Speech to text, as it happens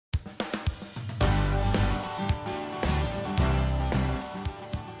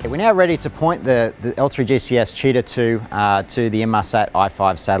We're now ready to point the L3 GCS Cheetah II to the Inmarsat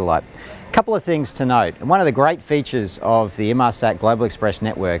i5 satellite. A couple of things to note. And one of the great features of the Inmarsat Global Xpress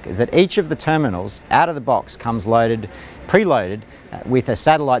network is that each of the terminals out of the box comes preloaded with a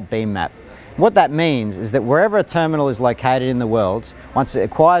satellite beam map. What that means is that wherever a terminal is located in the world, once it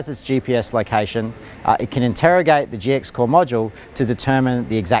acquires its GPS location, it can interrogate the GX core module to determine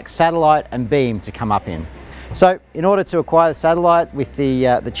the exact satellite and beam to come up in. So in order to acquire the satellite with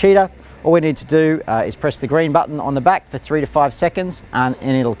the Cheetah, all we need to do is press the green button on the back for 3 to 5 seconds and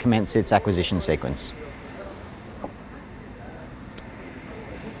it'll commence its acquisition sequence.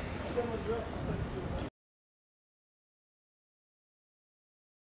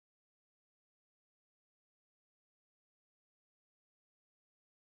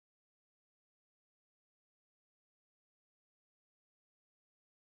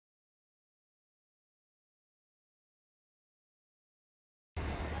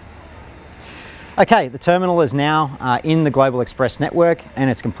 Okay, the terminal is now in the Global Xpress network and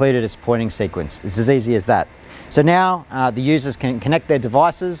it's completed its pointing sequence. It's as easy as that. So now the users can connect their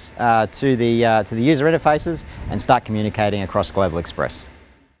devices to the user interfaces and start communicating across Global Xpress.